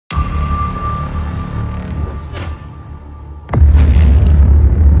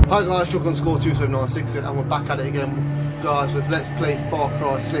Hi guys, Shotgun Score 27996 and we're back at it again, guys, with Let's Play Far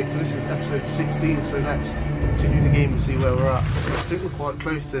Cry 6, and this is episode 16, so let's continue the game and see where we're at. I think we're quite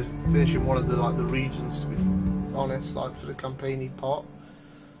close to finishing one of the regions, to be honest, for the campaigny part.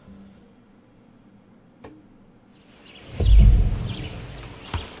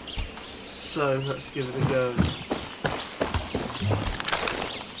 So let's give it a go.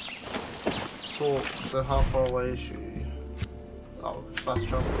 Talk, so how far away is she? Oh, fast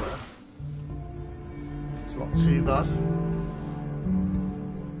travel there. It's not too bad.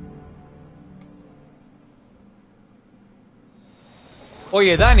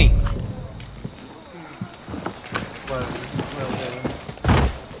 Oye, Danny.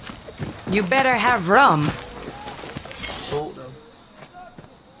 You better have rum. Talk then.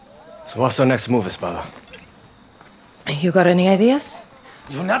 So what's our next move, Espada? You got any ideas?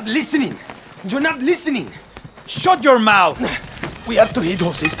 You're not listening. You're not listening. Shut your mouth. We have to hit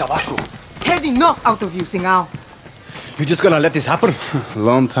Jose's tobacco. Heard enough out of you, Singao. You just gonna let this happen?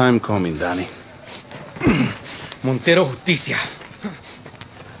 Long time coming, Danny. Montero Justicia.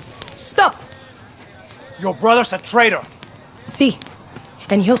 Stop! Your brother's a traitor. See,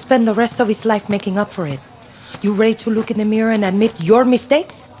 and he'll spend the rest of his life making up for it. You ready to look in the mirror and admit your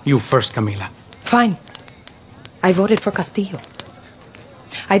mistakes? You first, Camila. Fine. I voted for Castillo.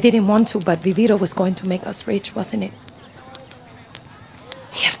 I didn't want to, but Viviro was going to make us rich, wasn't it?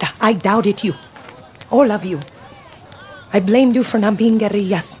 Mierda, I doubted you. All of you. I blamed you for not being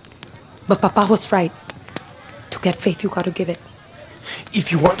guerrillas. But Papa was right. To get faith, you gotta give it.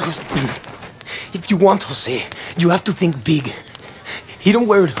 If you want Jose, you have to think big. He don't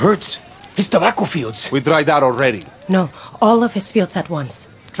where it hurts. His tobacco fields. We tried that already. No, all of his fields at once.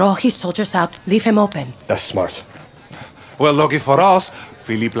 Draw his soldiers out, leave him open. That's smart. Well, lucky for us,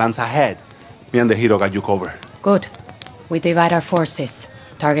 Philly plans ahead. Me and the hero got you covered. Good. We divide our forces.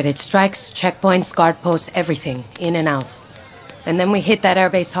 Targeted strikes, checkpoints, guard posts, everything. In and out. And then we hit that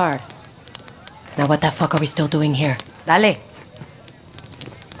airbase hard. Now what the fuck are we still doing here? Dale.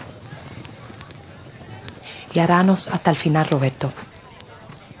 Y haranos hasta el final, Roberto.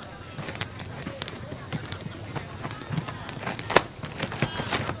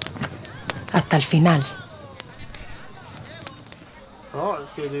 Hasta el final. Alright,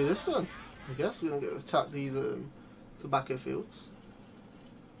 let's go do this then. I guess we're gonna go attack these tobacco fields.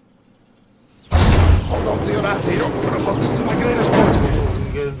 Hold on to your ass, hero. We're about to see my greatest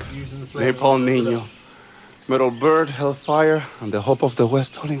Napalm Niño. Metal Bird, Hellfire, and the Hope of the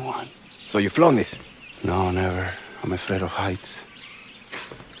West all in one. So you flown this? No, never. I'm afraid of heights.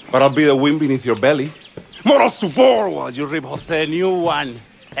 But I'll be the wind beneath your belly. Moral support while you rip Jose a new one.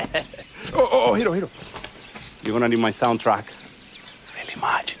 oh, hero. You're gonna need my soundtrack. Philly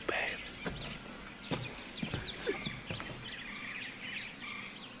magic, babes.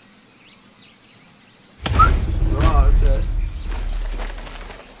 Right, okay.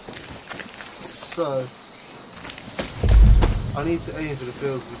 So, I need to aim for the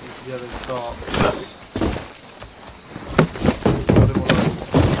fields together and start.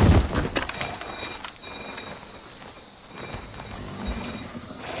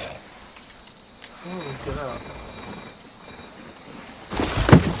 Get out.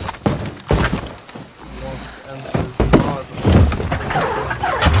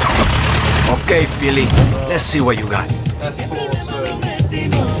 Okay, Philly. Let's see what you got. F4, so.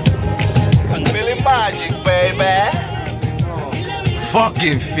 Philly magic, baby.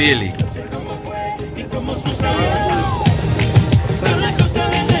 Fucking Philly.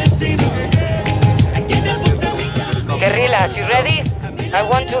 Guerrillas, you ready? I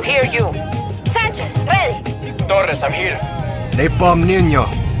want to hear you. Sanchez, ready. Torres, I'm here. Napalm Niño.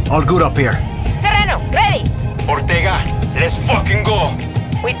 All good up here. Serrano, ready. Ortega, let's fucking go.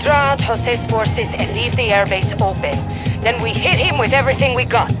 We draw out Jose's forces and leave the airbase open. Then we hit him with everything we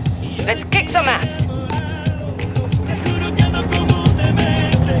got. Let's kick some ass.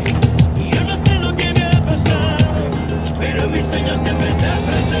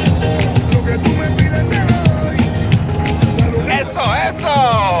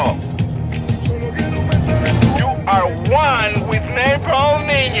 Eso! You are one with Napalm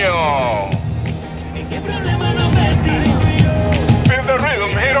Niño. Feel the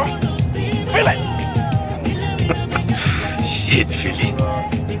rhythm, hero. Feel it. Shit, Philly.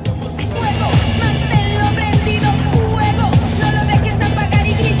 Manténlo prendido, fuego. No lo dejes apagar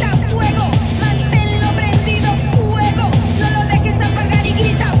y grita fuego. Manténlo prendido, fuego. No lo dejes apagar y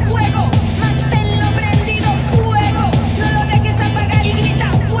grita fuego. Manténlo prendido, fuego. No lo dejes apagar y grita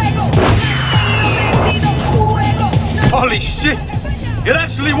fuego. Manténlo prendido, fuego. Holy shit! It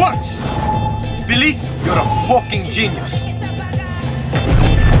actually works! Philly, you're a fucking genius.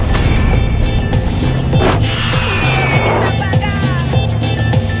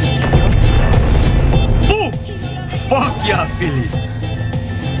 yeah, Philly.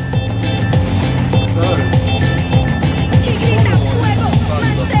 Y grita fuego,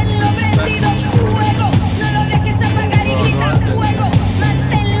 manténlo prendido, fuego, no lo dejes apagar y grita fuego,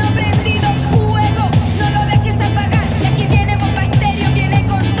 manténlo prendido, fuego, no lo dejes apagar. Y aquí viene bomba estéreo, viene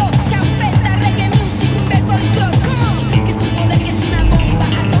con todo, champeta, reggae music, un folklore, come on, que es un poder, que es una bomba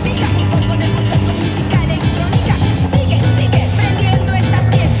atómica, un poco de folklore con música electrónica. Sigue, sigue prendiendo esta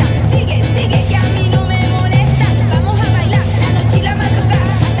fiesta, sigue, sigue, que a mí no me molesta. Vamos a bailar la noche y la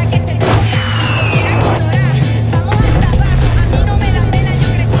madrugada hasta que se toca, pollera colorada. Vamos al trabajo, a mí no me da pena, yo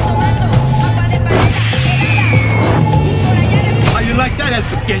crecí tomando agua de panela helada. Y por allá de How you like that, El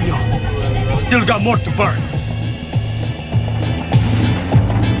Pequeño? Still got more to burn.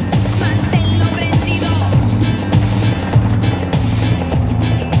 manténlo prendido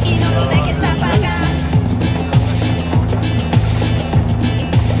y no lo dejes apagar.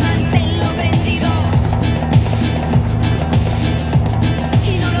 Manténlo prendido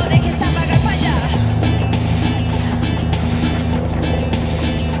y no lo dejes apagar para allá.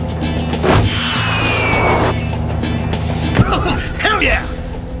 Hell yeah!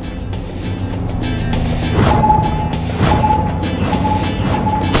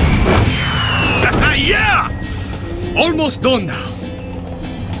 Yeah! Almost done now.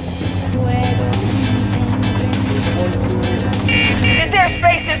 This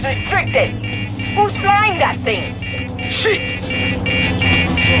airspace is restricted. Who's flying that thing? Shit!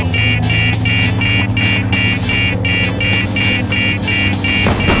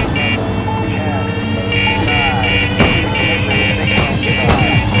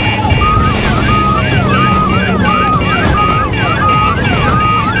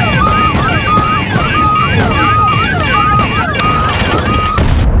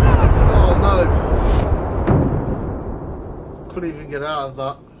 Oh no! Couldn't even get out of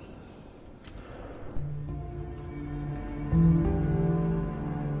that.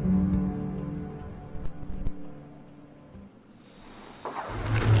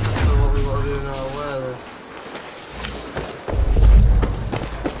 So what we gotta do now? Where then?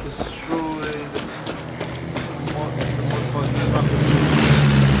 Destroy the modified weapon.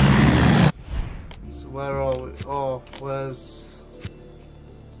 So where are we? Oh, where's?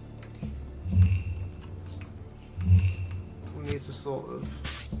 We need to sort of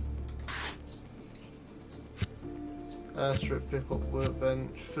airstrip, pick up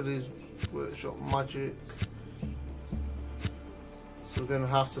workbench, Philly's workshop magic. So we're going to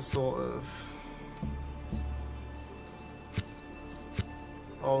have to sort of.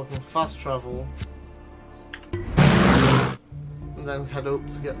 Oh, we can fast travel and then head up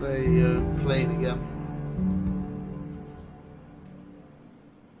to get the plane again.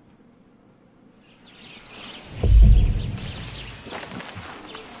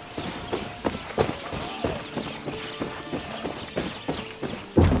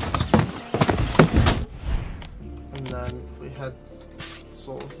 And then we head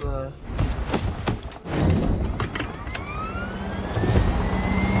sort of there.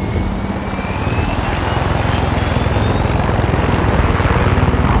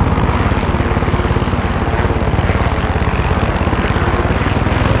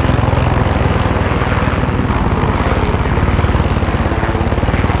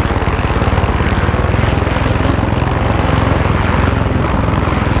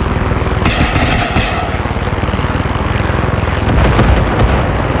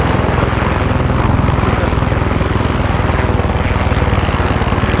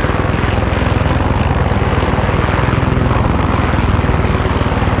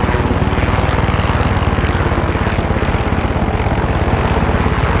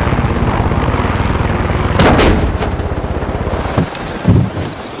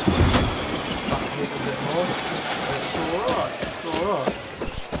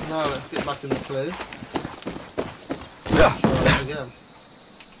 Now let's get back in the plane. Again.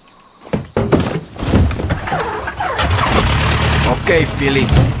 Okay, Philly.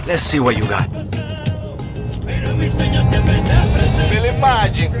 Let's see what you got. Philly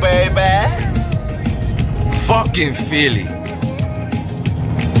magic, baby. Fucking Philly.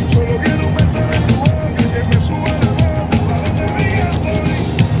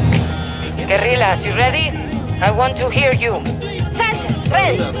 Guerrillas, you ready? I want to hear you. Sanchez,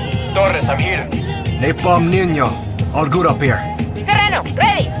 ready. Torres, I'm here. Napalm Niño. All good up here. Serrano,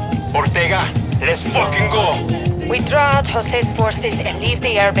 ready. Ortega, let's fucking go. We draw out Jose's forces and leave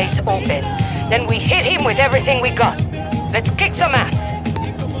the airbase open. Then we hit him with everything we got. Let's kick some ass.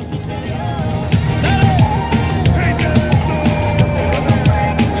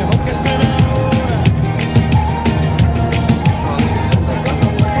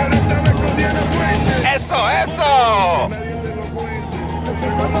 Eso, eso.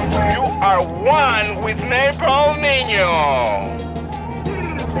 You are one with Maple Niño.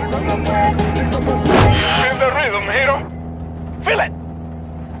 Feel the rhythm, hero. Feel it.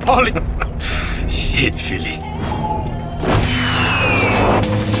 Holy shit, Philly.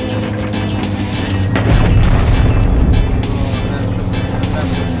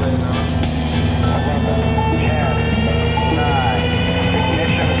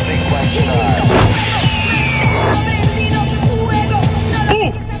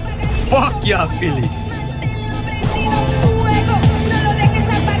 Boom! Fuck yeah, Philly.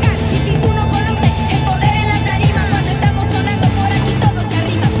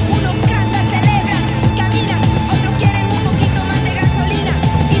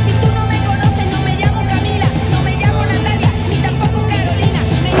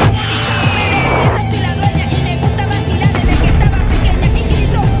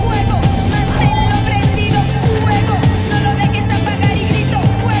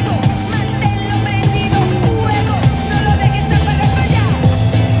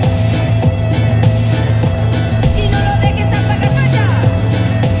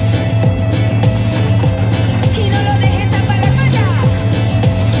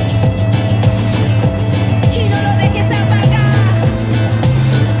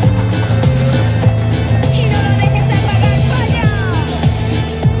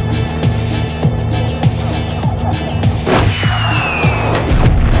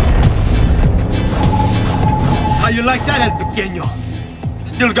 You like that, El Pequeño?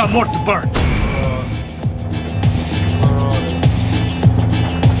 Still got more to burn.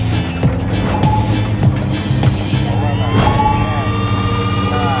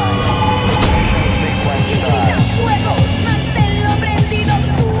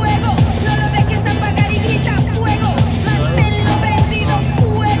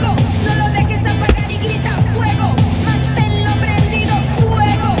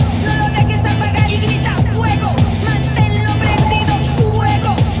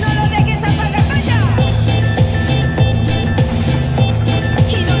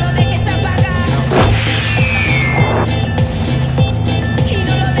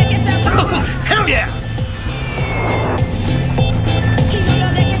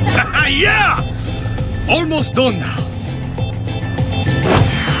 Almost done now.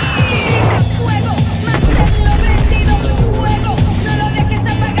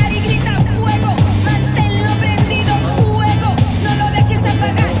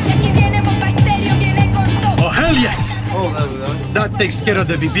 Oh, hell yes! Oh, there we go. That takes care of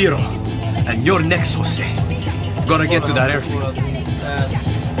the Viviro. And you're next, Jose. Gotta get to that airfield.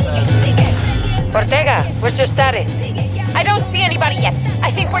 Ortega, where's your status? I don't see anybody yet.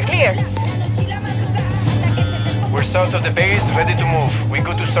 I think we're clear. We're south of the base, ready to move. We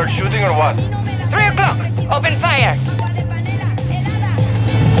good to start shooting or what? 3 o'clock. Open fire.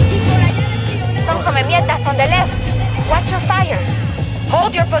 Son come mierdas on the left. Watch your fire.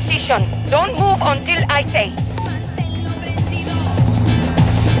 Hold your position. Don't move until I say.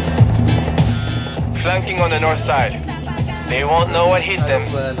 Flanking on the north side. They won't know what hit them.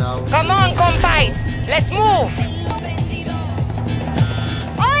 Come on, compay. Let's move.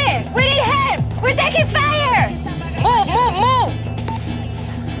 Oye, we need help. We're taking fire. Move, move, move.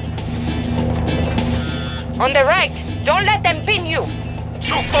 On the right. Don't let them pin you.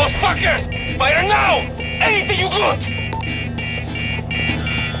 Shoot those fuckers! Fire now! Anything you got!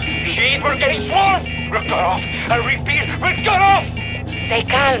 Shit, we're getting swarmed! We're cut off! I repeat, we're cut off! Stay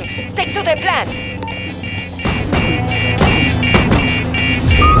calm. Stick to the plan.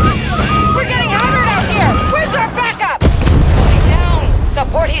 We're getting hammered out here. Where's our backup? Slow down.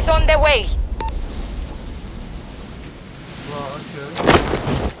 Support is on the way.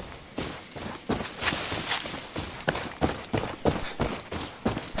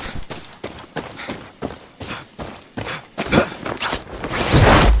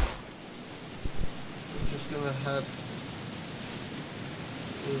 Head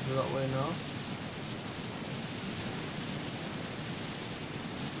over that way now.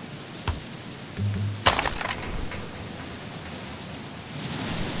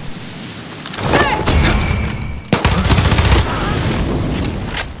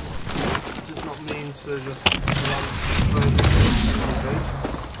 Did not mean to just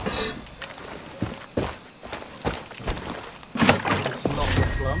it's not the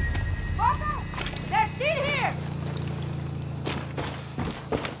plan. They're still here.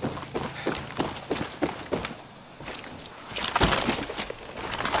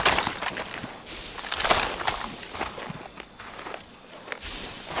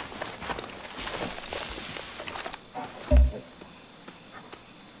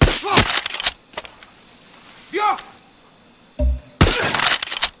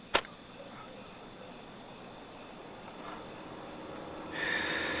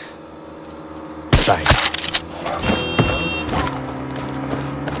 time.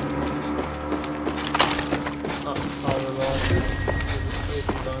 That's how I like it. Just take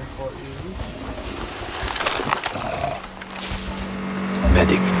it down quite easy.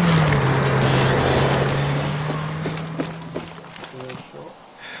 Medic. Good shot.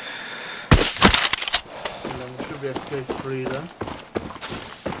 And then we should be able to go free then.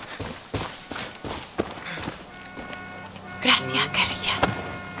 Gracias, guerrilla.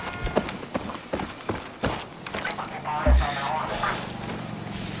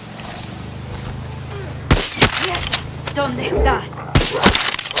 ¿Dónde estás?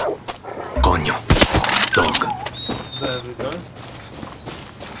 Coño. Dog. There we go.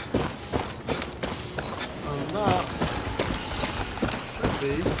 And that should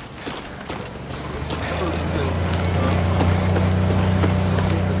be something.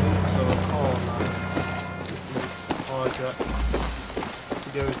 There's also a car now. We can hijack to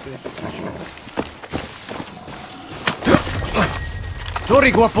go to this position.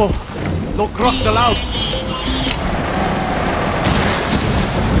 Sorry, guapo. No crocs allowed.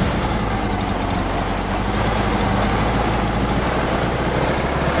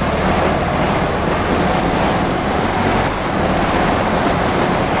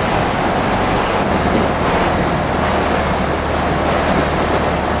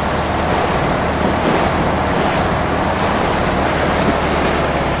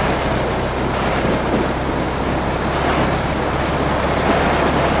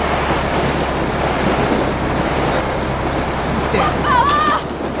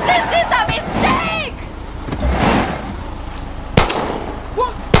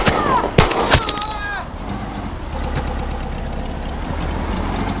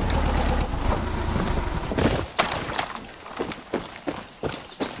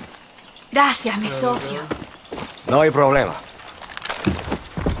 Gracias, mi socio. No hay problema.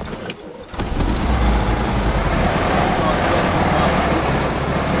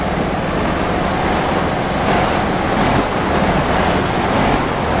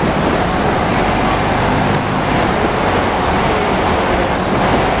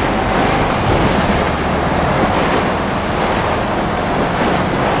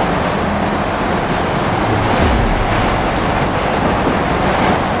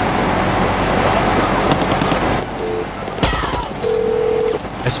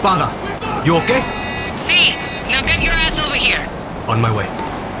 Espada, you okay? See, now get your ass over here. On my way.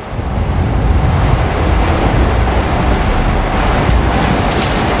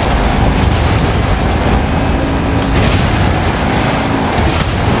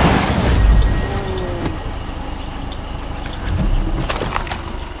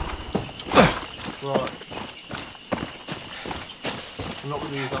 Right. I'm not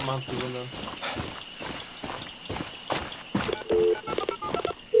going to use that mantle gun then.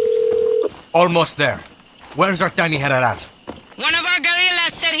 Almost there. Where's our tiny general? One of our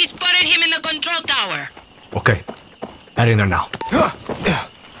guerrillas said he spotted him in the control tower. Okay. Head in there now. Right.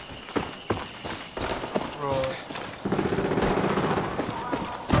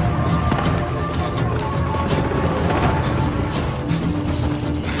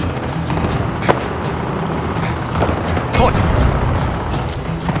 Go on.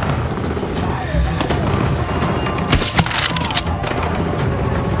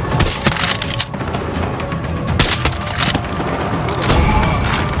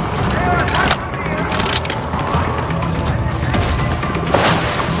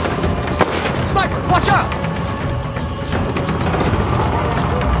 Sniper, watch out!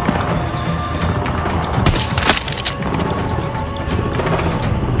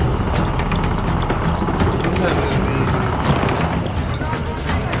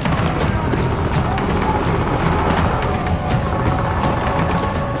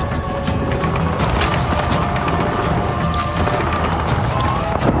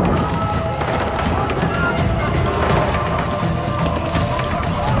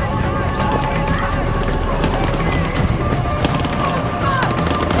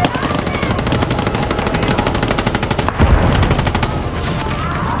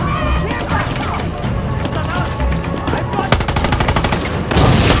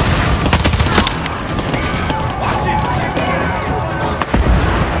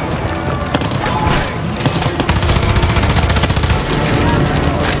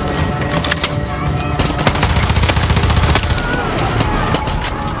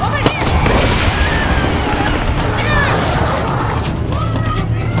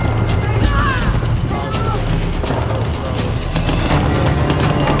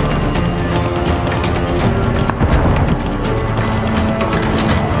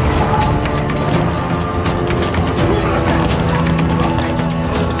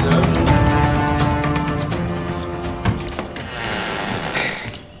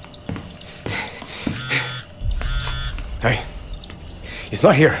 He's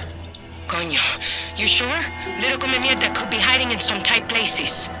not here. Coño, you sure? Little come mierda could be hiding in some tight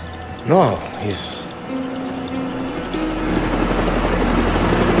places. No, he's...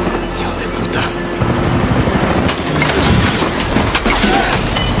 Hijo de puta.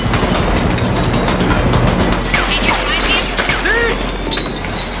 Did you find him?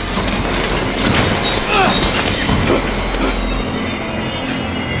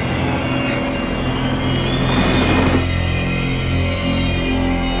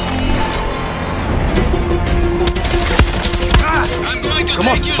 Come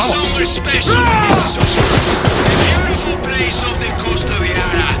on, vamos. Somewhere special. This is a beautiful place off the coast of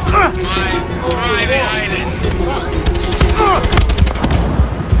Yara. My private island.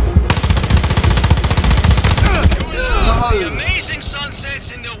 The amazing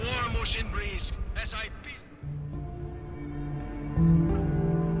sunsets in the warm ocean breeze as I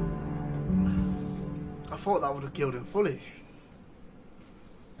thought that would have killed him fully.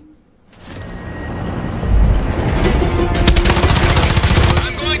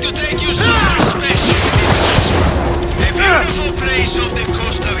 to take you somewhere special. A beautiful place off the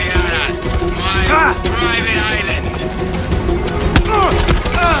coast of Yara. My private island.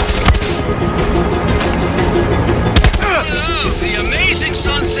 Love the amazing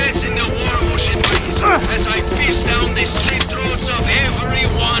sunsets in the warm ocean breeze as I piss down the slit throats of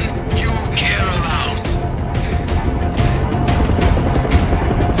everyone you care about.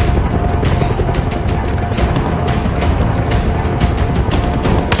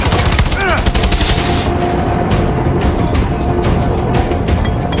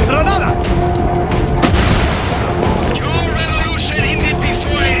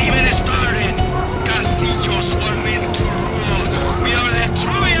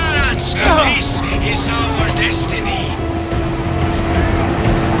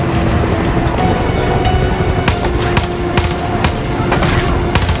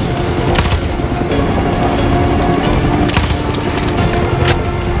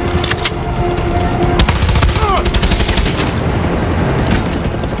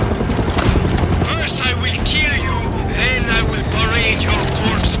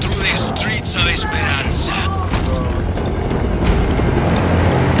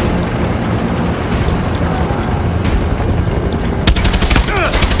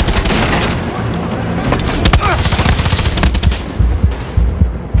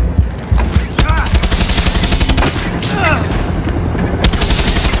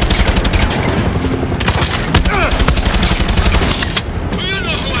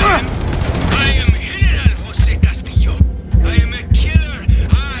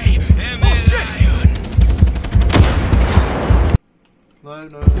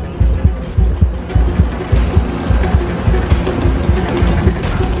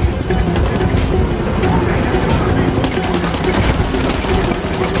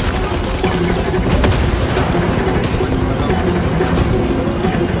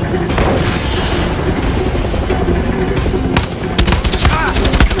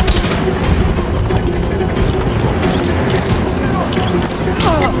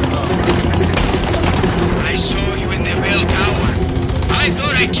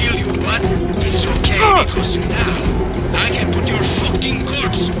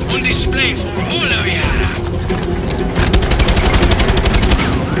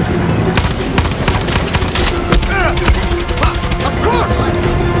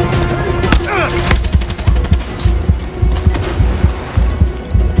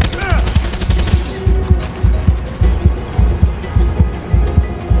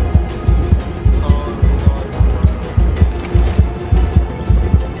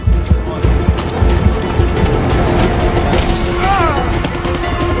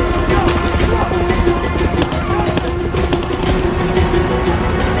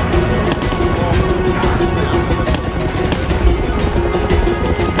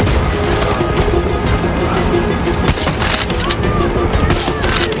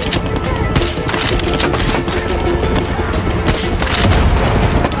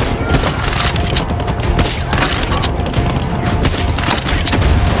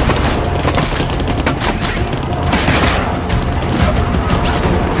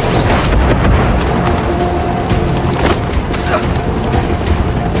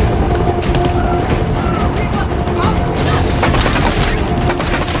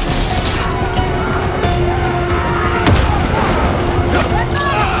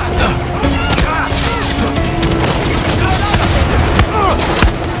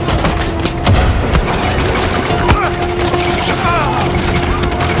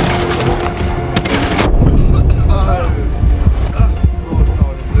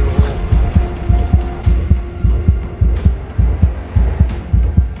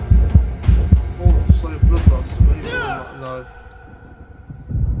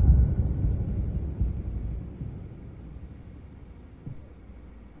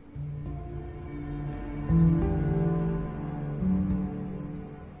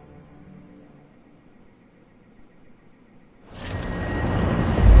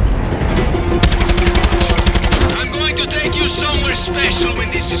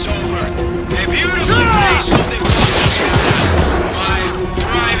 this is over. A beautiful place of the coast, my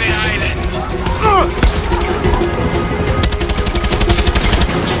private island.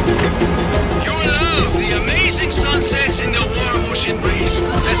 You will love the amazing sunsets in the warm ocean breeze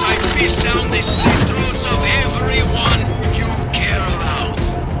as I fish down the slit throats of everyone you care about.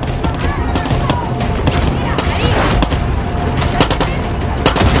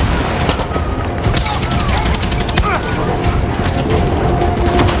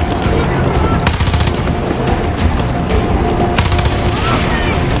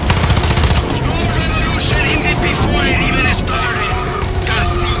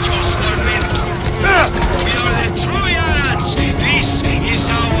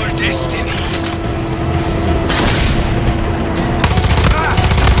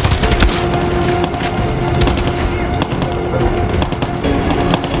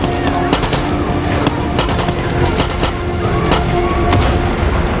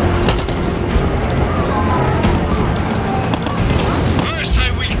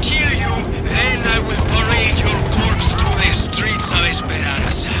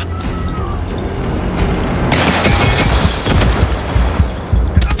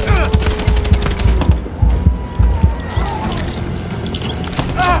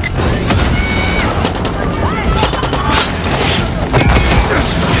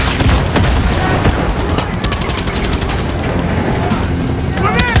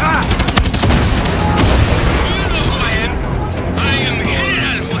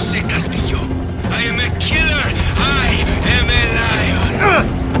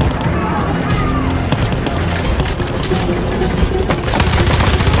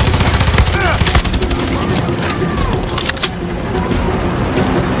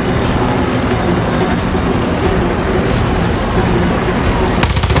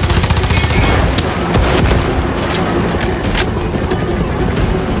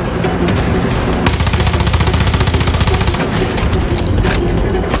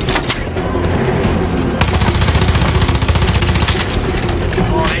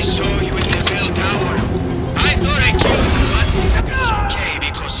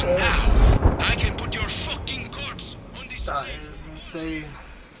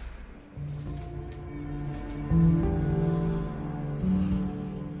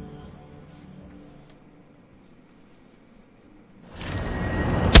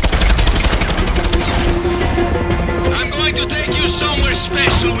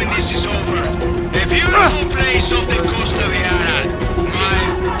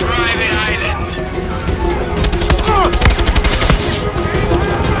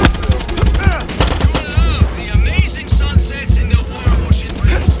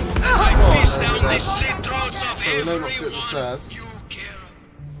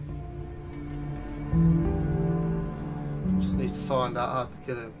 Just need to find out how to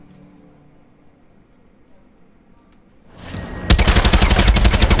kill him.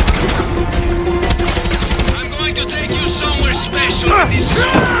 I'm going to take you somewhere special. This is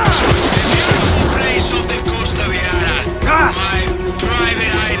the beautiful place of the Costa Viara, my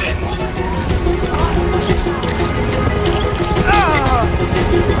private island.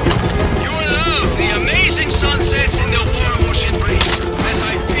 You will love the amazing sunsets in the warm ocean breeze as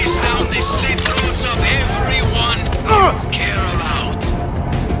I fish down the slit throats of everyone you care about.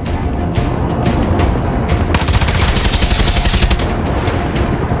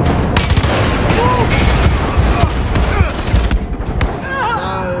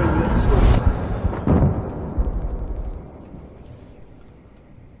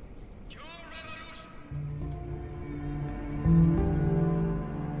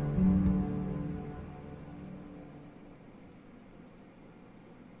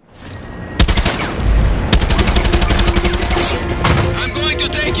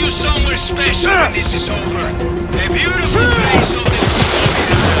 Somewhere special when this is over. A beautiful place of the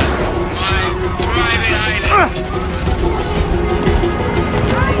my private island.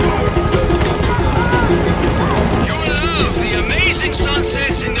 You will love the amazing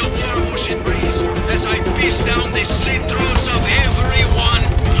sunsets in the warm ocean breeze as I fish down the slit throats of everyone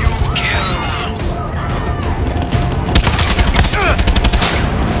you care about.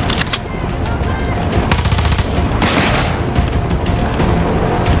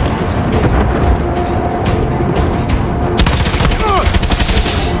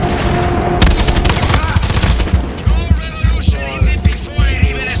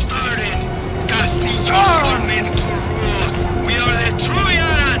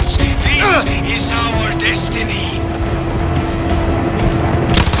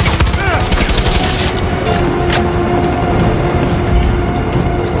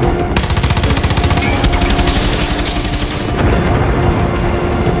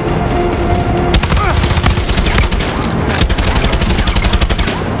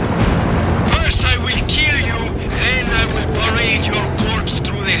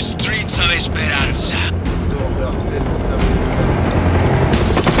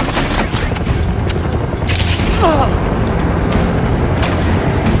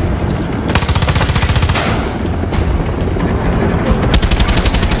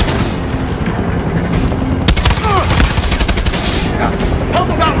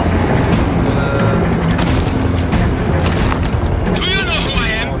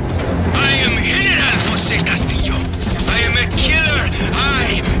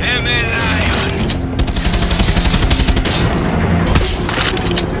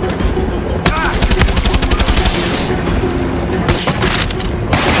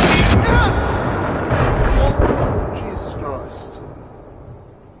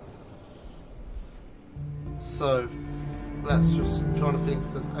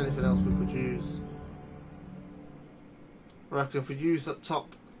 think if there's anything else we could use. I reckon if we use that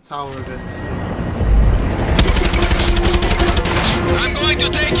top tower again to I'm going to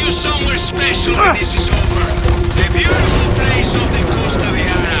take you somewhere special when this is over. The beautiful place of the Costa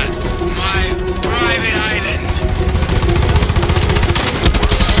Viana, my private island.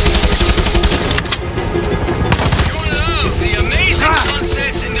 You'll love the amazing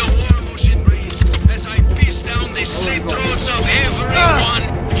sunsets in the warm ocean breeze as I piss down the slit throats of everyone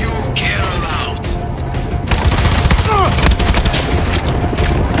you care about.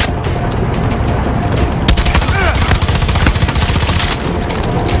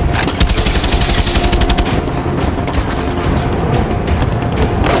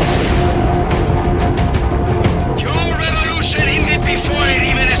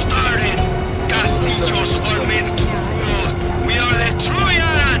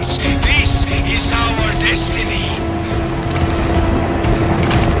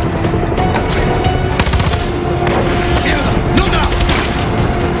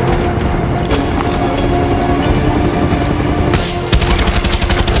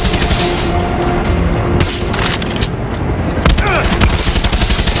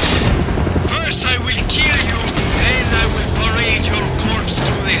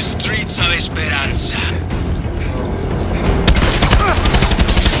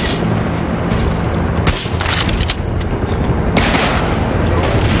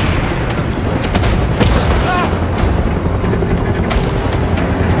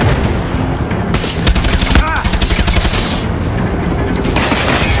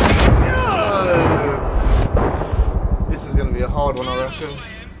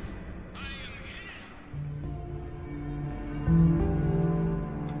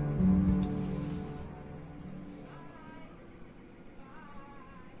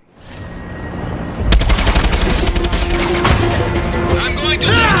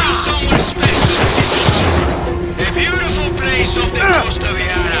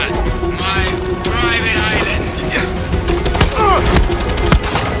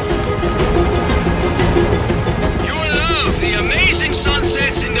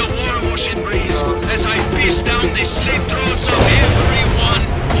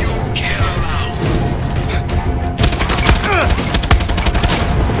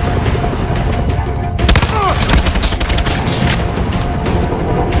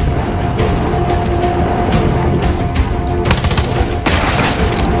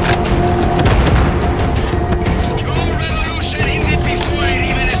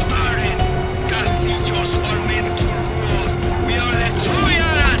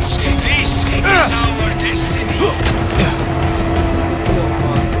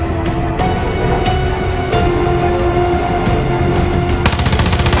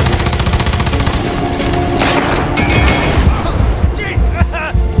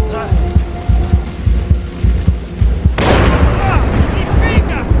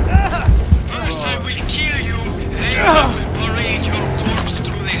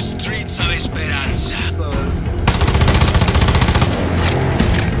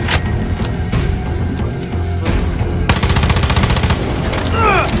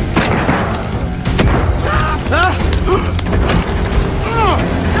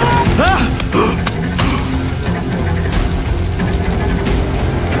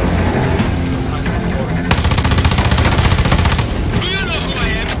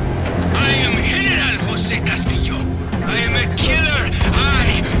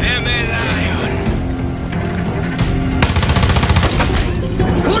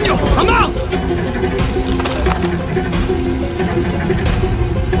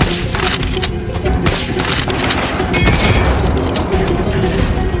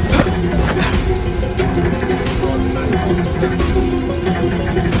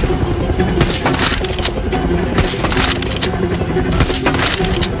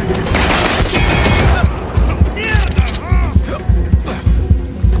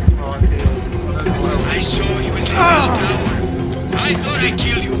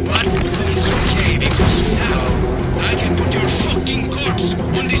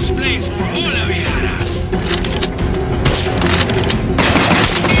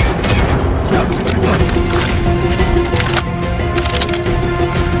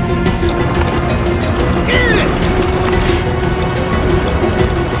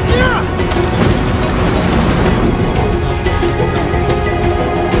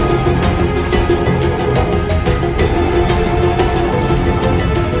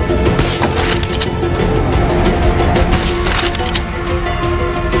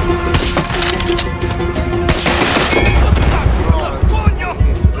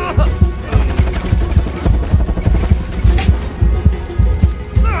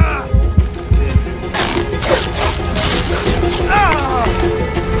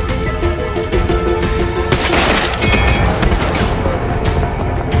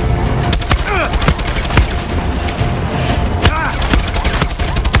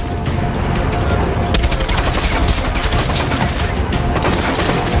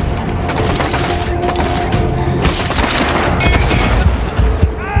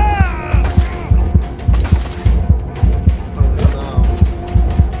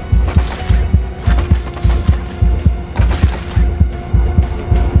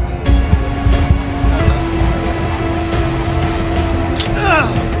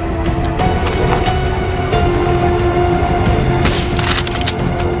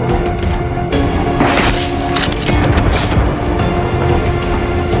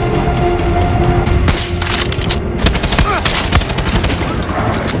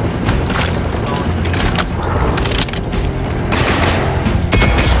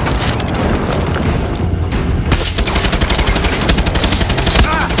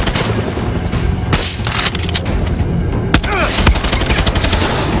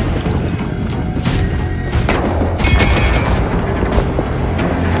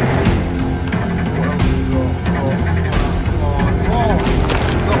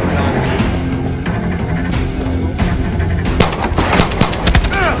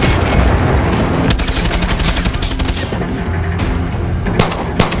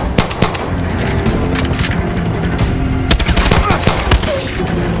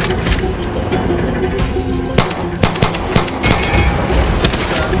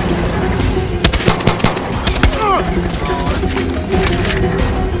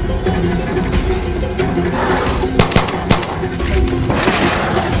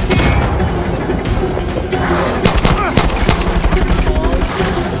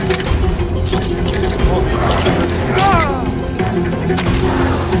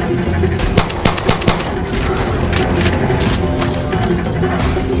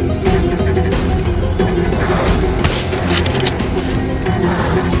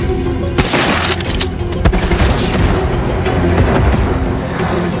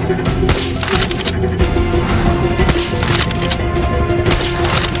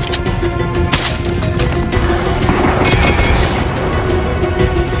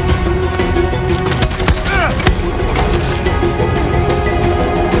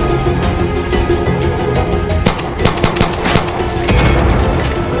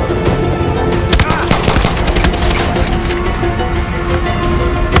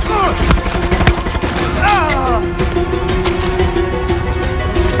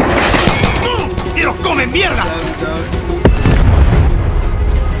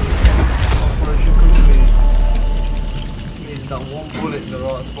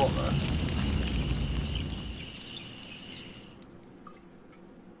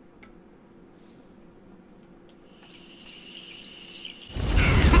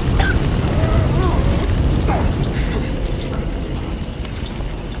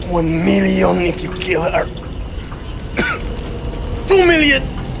 1 million if you kill her. 2 million!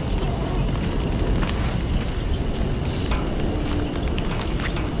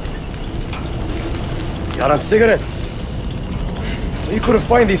 Got on cigarettes? You couldn't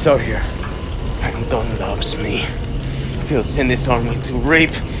find these out here. Anton loves me. He'll send his army to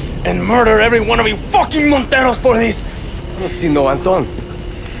rape and murder every one of you fucking Monteros for this. I don't see no Anton.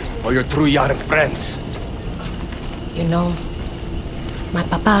 Or your true Yaren friends. You know, my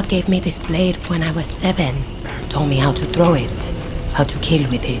papa gave me this blade when I was 7. Told me how to throw it, how to kill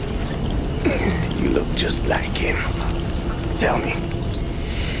with it. You look just like him. Tell me,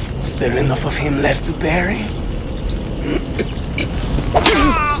 is there enough of him left to bury?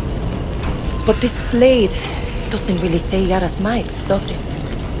 But this blade doesn't really say Yara's might, does it?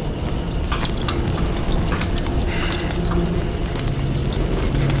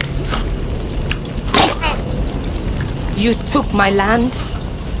 You took my land.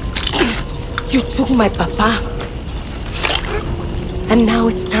 You took my papa. And now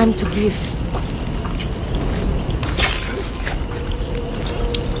it's time to give.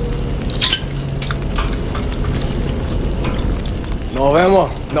 Nos vemos,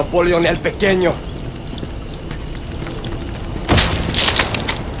 Napoleón el Pequeño.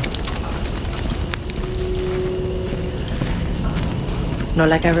 Not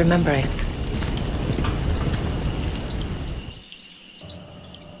like I remember it.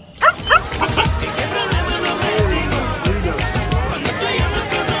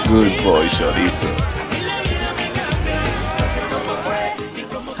 Good boy, chorizo.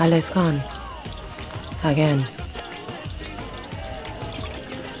 Ale's gone. Again.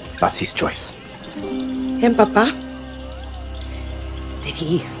 That's his choice. And Papa? Did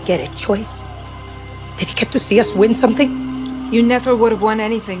he get a choice? Did he get to see us win something? You never would have won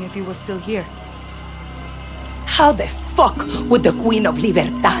anything if he was still here. How the fuck would the Queen of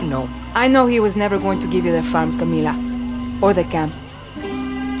Libertad know? I know he was never going to give you the farm, Camila. Or the camp.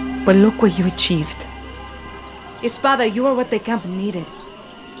 But look what you achieved. Espada, you are what the camp needed.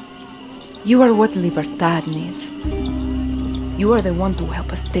 You are what Libertad needs. You are the one to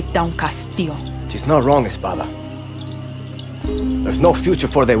help us take down Castillo. She's not wrong, Espada. There's no future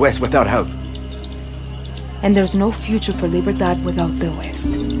for the West without help. And there's no future for Libertad without the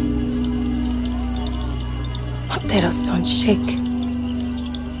West. Monteros don't shake.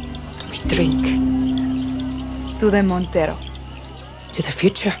 We drink. To the Montero. To the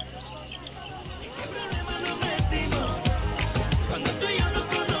future.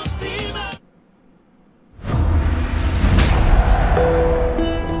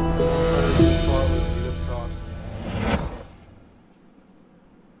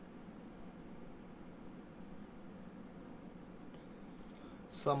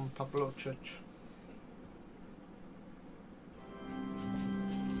 Some Pablo Church.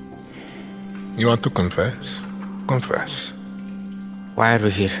 You want to confess? Confess. Why are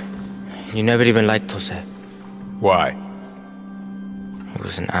we here? You never even liked Jose. Why? He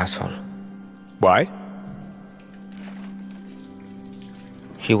was an asshole. Why?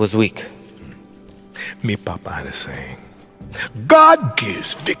 He was weak. Me papa had a saying. God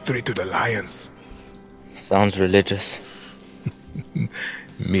gives victory to the lions. Sounds religious.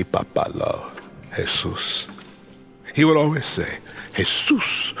 Mi papa loved Jesus. He would always say,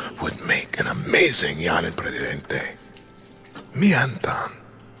 Jesus would make an amazing Llanen Presidente. Mi Anton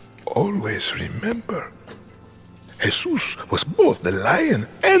always remember, Jesus was both the lion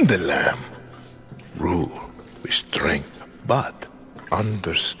and the lamb. Rule with strength, but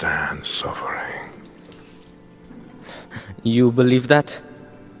understand suffering. You believe that?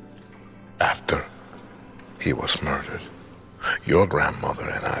 After he was murdered, your grandmother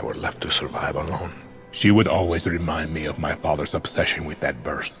and I were left to survive alone. She would always remind me of my father's obsession with that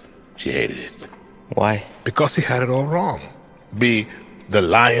verse. She hated it. Why? Because he had it all wrong. Be the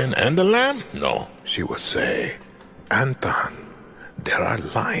lion and the lamb? No. She would say, Anton, there are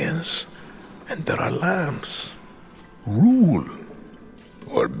lions and there are lambs. Rule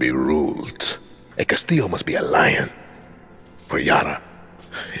or be ruled. A Castillo must be a lion. For Yara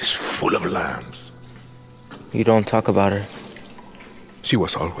is full of lambs. You don't talk about her. She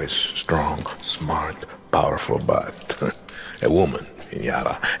was always strong, smart, powerful, but a woman in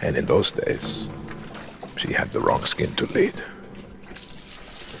Yara. And in those days, she had the wrong skin to lead.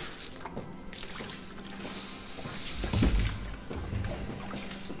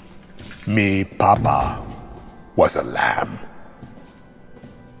 Me papa was a lamb.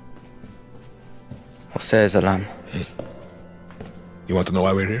 Jose is a lamb. You want to know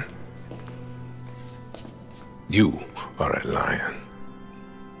why we're here? You are a lion.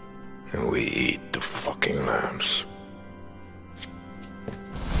 And we eat the fucking lambs.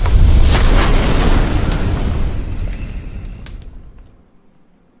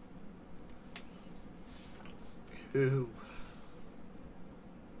 Ooh.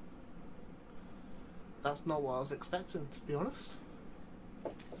 That's not what I was expecting, to be honest.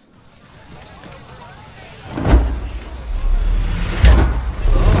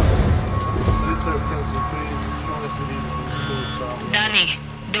 Danny,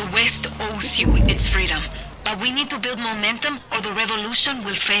 the West owes you its freedom, but we need to build momentum or the revolution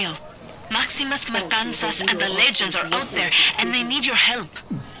will fail. Maximus Matanzas and the legends are out there, and they need your help.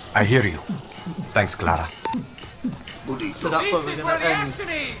 I hear you. Thanks, Clara. So that's where we're going to end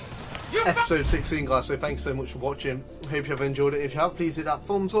episode 16, guys. So thanks so much for watching. Hope you have enjoyed it. If you have, please hit that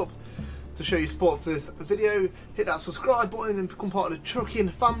thumbs up to show your support for this video. Hit that subscribe button and become part of the trucking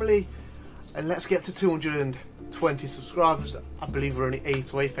family. And let's get to 220 subscribers. I believe we're only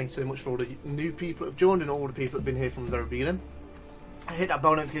 8 away. Thanks so much for all the new people that have joined and all the people that have been here from the very beginning. Hit that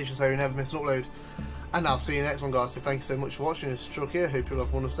bell notification so you never miss an upload. And I'll see you next one, guys. So thank you so much for watching. This is Truck here. Hope you all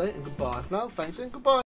have a wonderful day and goodbye for now. Thanks and goodbye.